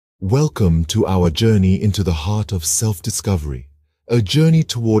Welcome to our journey into the heart of self-discovery, a journey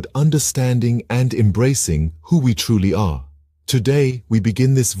toward understanding and embracing who we truly are. Today, we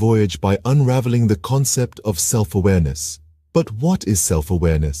begin this voyage by unraveling the concept of self-awareness. But what is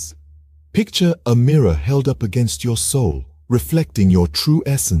self-awareness? Picture a mirror held up against your soul, reflecting your true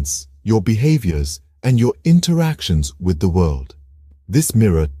essence, your behaviors, and your interactions with the world. This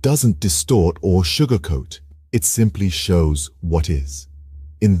mirror doesn't distort or sugarcoat, it simply shows what is.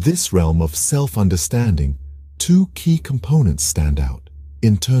 In this realm of self-understanding, two key components stand out: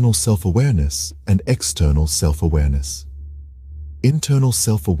 internal self-awareness and external self-awareness. Internal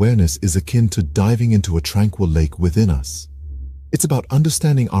self-awareness is akin to diving into a tranquil lake within us. It's about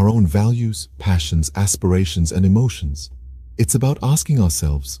understanding our own values, passions, aspirations, and emotions. It's about asking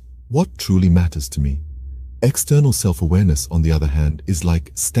ourselves, what truly matters to me? External self-awareness, on the other hand, is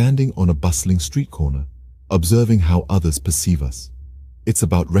like standing on a bustling street corner, observing how others perceive us. It's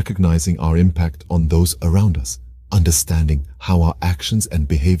about recognizing our impact on those around us, understanding how our actions and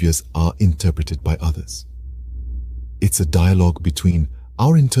behaviors are interpreted by others. It's a dialogue between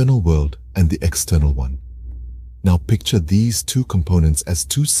our internal world and the external one. Now picture these two components as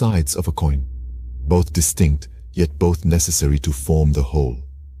two sides of a coin, both distinct, yet both necessary to form the whole.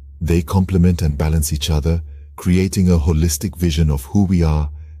 They complement and balance each other, creating a holistic vision of who we are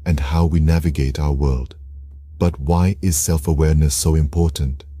and how we navigate our world. But why is self-awareness so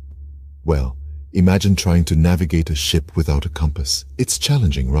important? Well, imagine trying to navigate a ship without a compass. It's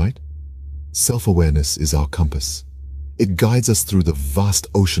challenging, right? Self-awareness is our compass. It guides us through the vast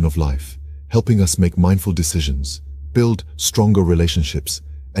ocean of life, helping us make mindful decisions, build stronger relationships,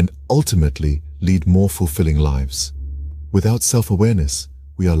 and ultimately lead more fulfilling lives. Without self-awareness,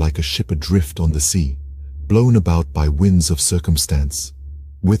 we are like a ship adrift on the sea, blown about by winds of circumstance.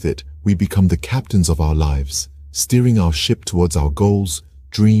 With it, we become the captains of our lives, steering our ship towards our goals,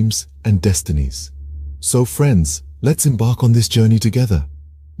 dreams, and destinies. So friends, let's embark on this journey together.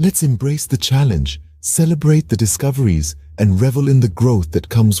 Let's embrace the challenge, celebrate the discoveries, and revel in the growth that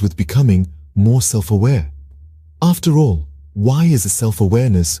comes with becoming more self-aware. After all, why is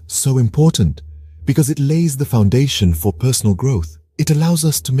self-awareness so important? Because it lays the foundation for personal growth. It allows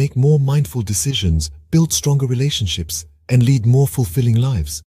us to make more mindful decisions, build stronger relationships, and lead more fulfilling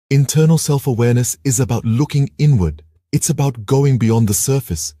lives. Internal self-awareness is about looking inward. It's about going beyond the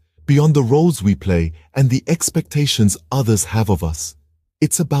surface, beyond the roles we play and the expectations others have of us.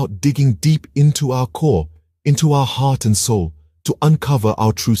 It's about digging deep into our core, into our heart and soul, to uncover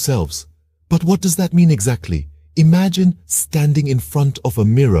our true selves. But what does that mean exactly? Imagine standing in front of a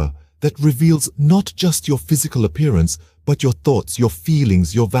mirror that reveals not just your physical appearance, but your thoughts, your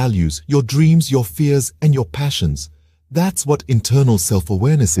feelings, your values, your dreams, your fears, and your passions. That's what internal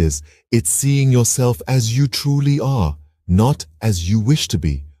self-awareness is. It's seeing yourself as you truly are, not as you wish to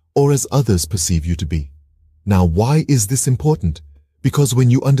be, or as others perceive you to be. Now, why is this important? Because when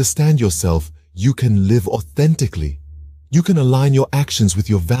you understand yourself, you can live authentically. You can align your actions with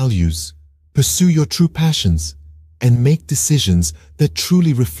your values, pursue your true passions, and make decisions that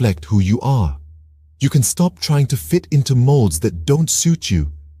truly reflect who you are. You can stop trying to fit into molds that don't suit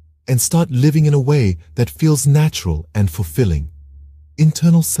you and start living in a way that feels natural and fulfilling.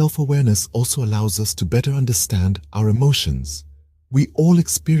 Internal self-awareness also allows us to better understand our emotions. We all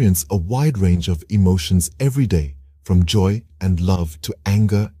experience a wide range of emotions every day, from joy and love to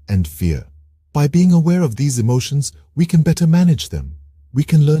anger and fear. By being aware of these emotions, we can better manage them. We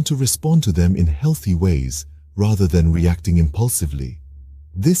can learn to respond to them in healthy ways rather than reacting impulsively.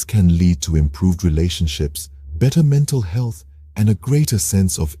 This can lead to improved relationships, better mental health, and a greater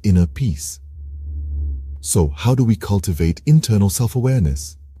sense of inner peace. So, how do we cultivate internal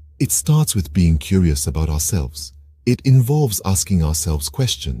self-awareness? It starts with being curious about ourselves. It involves asking ourselves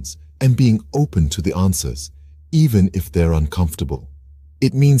questions and being open to the answers, even if they're uncomfortable.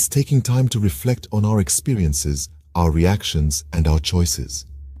 It means taking time to reflect on our experiences, our reactions, and our choices.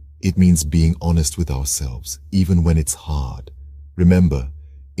 It means being honest with ourselves, even when it's hard. Remember,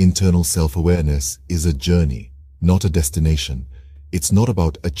 internal self-awareness is a journey, not a destination. It's not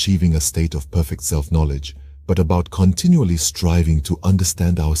about achieving a state of perfect self-knowledge, but about continually striving to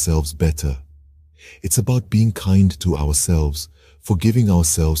understand ourselves better. It's about being kind to ourselves, forgiving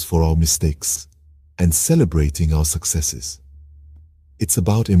ourselves for our mistakes, and celebrating our successes. It's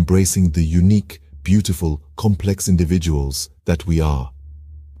about embracing the unique, beautiful, complex individuals that we are.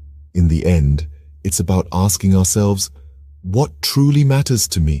 In the end, it's about asking ourselves, what truly matters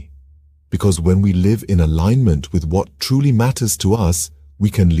to me? Because when we live in alignment with what truly matters to us, we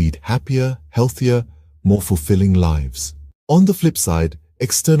can lead happier, healthier, more fulfilling lives. On the flip side,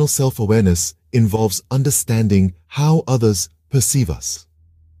 external self-awareness involves understanding how others perceive us.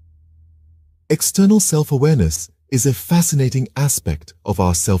 External self-awareness is a fascinating aspect of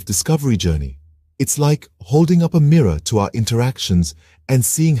our self-discovery journey. It's like holding up a mirror to our interactions and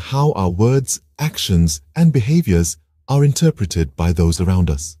seeing how our words, actions, and behaviors are interpreted by those around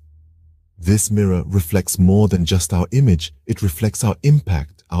us. This mirror reflects more than just our image. It reflects our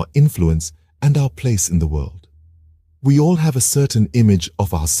impact, our influence, and our place in the world. We all have a certain image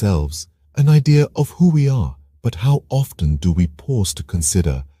of ourselves, an idea of who we are, but how often do we pause to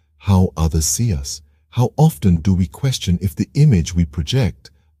consider how others see us? How often do we question if the image we project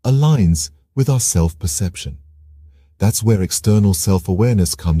aligns with our self-perception? That's where external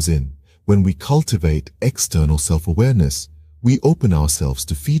self-awareness comes in. When we cultivate external self-awareness, we open ourselves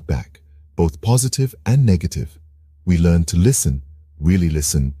to feedback, both positive and negative. We learn to listen, really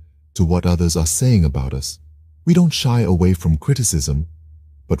listen, to what others are saying about us. We don't shy away from criticism,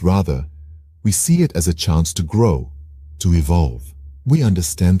 but rather, we see it as a chance to grow, to evolve. We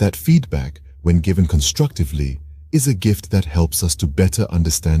understand that feedback, when given constructively, is a gift that helps us to better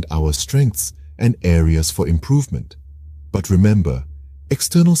understand our strengths and areas for improvement. But remember,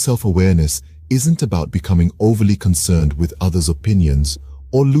 external self-awareness isn't about becoming overly concerned with others' opinions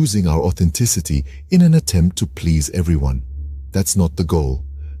or losing our authenticity in an attempt to please everyone. That's not the goal.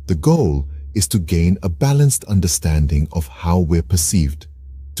 The goal is to gain a balanced understanding of how we're perceived,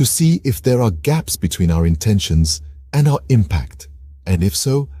 to see if there are gaps between our intentions and our impact, and if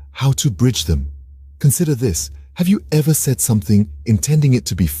so, how to bridge them. Consider this. Have you ever said something intending it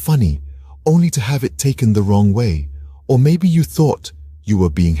to be funny, only to have it taken the wrong way? Or maybe you thought you were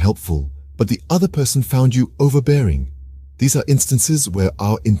being helpful, but the other person found you overbearing. These are instances where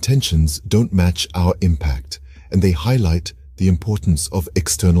our intentions don't match our impact, and they highlight the importance of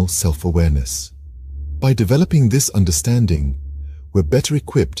external self-awareness. By developing this understanding, we're better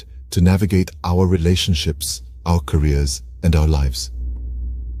equipped to navigate our relationships, our careers, and our lives.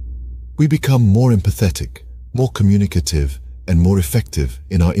 We become more empathetic, more communicative, and more effective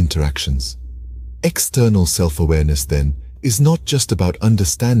in our interactions. External self-awareness, then, is not just about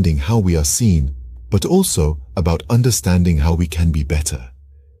understanding how we are seen, but also about understanding how we can be better.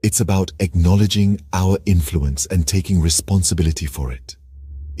 It's about acknowledging our influence and taking responsibility for it.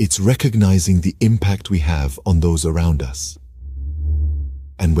 It's recognizing the impact we have on those around us.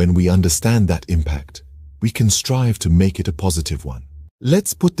 And when we understand that impact, we can strive to make it a positive one.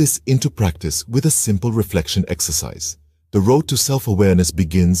 Let's put this into practice with a simple reflection exercise. The road to self-awareness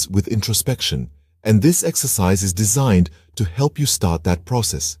begins with introspection, and this exercise is designed to help you start that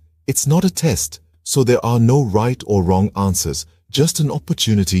process. It's not a test, so there are no right or wrong answers, just an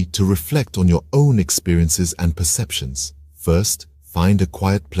opportunity to reflect on your own experiences and perceptions. First, find a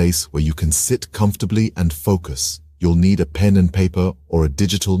quiet place where you can sit comfortably and focus. You'll need a pen and paper or a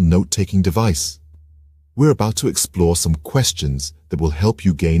digital note-taking device. We're about to explore some questions that will help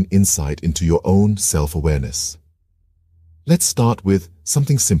you gain insight into your own self-awareness. Let's start with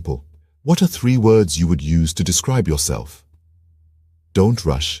something simple. What are 3 words you would use to describe yourself? Don't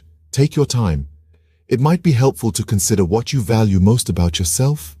rush. Take your time. It might be helpful to consider what you value most about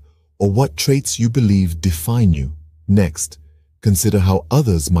yourself or what traits you believe define you. Next, consider how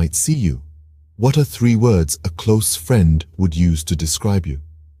others might see you. What are 3 words a close friend would use to describe you?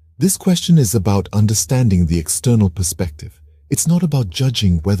 This question is about understanding the external perspective. It's not about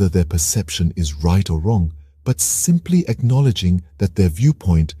judging whether their perception is right or wrong, but simply acknowledging that their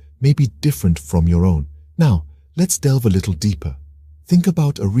viewpoint may be different from your own. Now, let's delve a little deeper. Think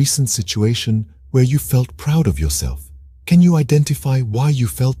about a recent situation where you felt proud of yourself. Can you identify why you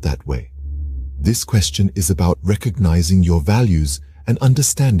felt that way? This question is about recognizing your values and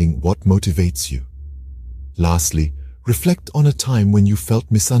understanding what motivates you. Lastly, reflect on a time when you felt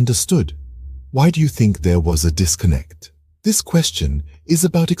misunderstood. Why do you think there was a disconnect? This question is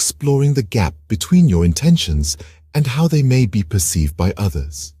about exploring the gap between your intentions and how they may be perceived by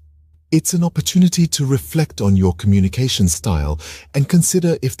others. It's an opportunity to reflect on your communication style and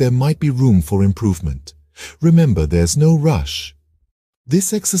consider if there might be room for improvement. Remember, there's no rush.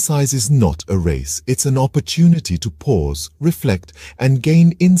 This exercise is not a race. It's an opportunity to pause, reflect, and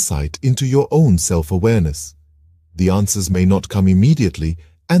gain insight into your own self-awareness. The answers may not come immediately,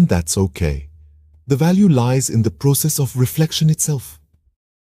 and that's okay. The value lies in the process of reflection itself.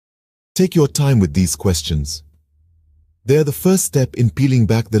 Take your time with these questions. They're the first step in peeling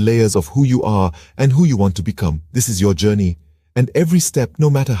back the layers of who you are and who you want to become. This is your journey, and every step, no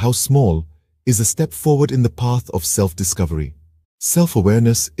matter how small, is a step forward in the path of self-discovery.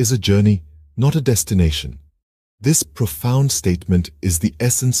 Self-awareness is a journey, not a destination. This profound statement is the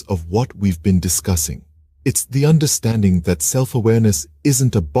essence of what we've been discussing. It's the understanding that self-awareness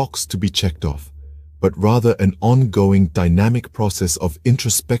isn't a box to be checked off, but rather an ongoing dynamic process of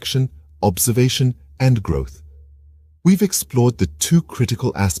introspection, observation, and growth. We've explored the two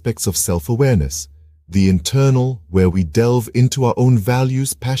critical aspects of self-awareness: the internal, where we delve into our own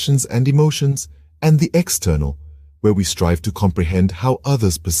values, passions, and emotions, and the external, where we strive to comprehend how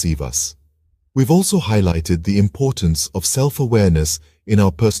others perceive us. We've also highlighted the importance of self-awareness in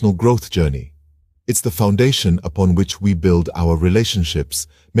our personal growth journey. It's the foundation upon which we build our relationships,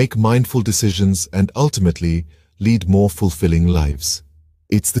 make mindful decisions, and ultimately lead more fulfilling lives.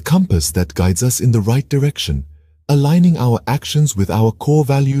 It's the compass that guides us in the right direction, aligning our actions with our core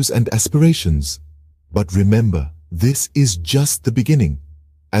values and aspirations. But remember, this is just the beginning.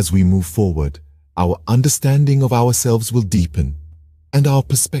 As we move forward, our understanding of ourselves will deepen, and our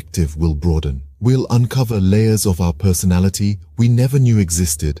perspective will broaden. We'll uncover layers of our personality we never knew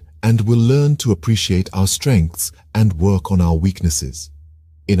existed, and we'll learn to appreciate our strengths and work on our weaknesses.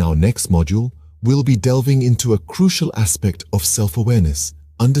 In our next module, we'll be delving into a crucial aspect of self-awareness: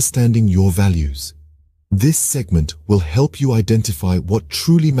 understanding your values. This segment will help you identify what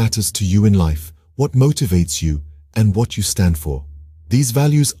truly matters to you in life, what motivates you, and what you stand for. These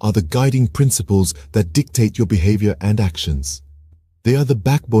values are the guiding principles that dictate your behavior and actions. They are the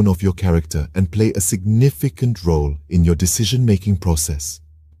backbone of your character and play a significant role in your decision-making process.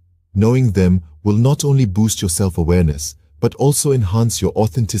 Knowing them will not only boost your self-awareness, but also enhance your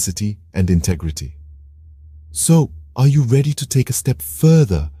authenticity and integrity. So, are you ready to take a step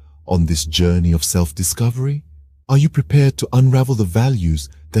further on this journey of self-discovery? Are you prepared to unravel the values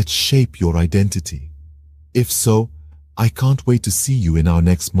that shape your identity? If so, I can't wait to see you in our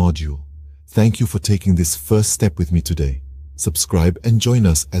next module. Thank you for taking this first step with me today. Subscribe and join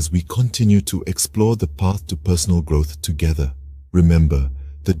us as we continue to explore the path to personal growth together. Remember,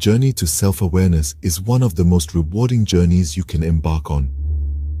 the journey to self-awareness is one of the most rewarding journeys you can embark on.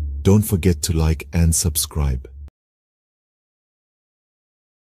 Don't forget to like and subscribe.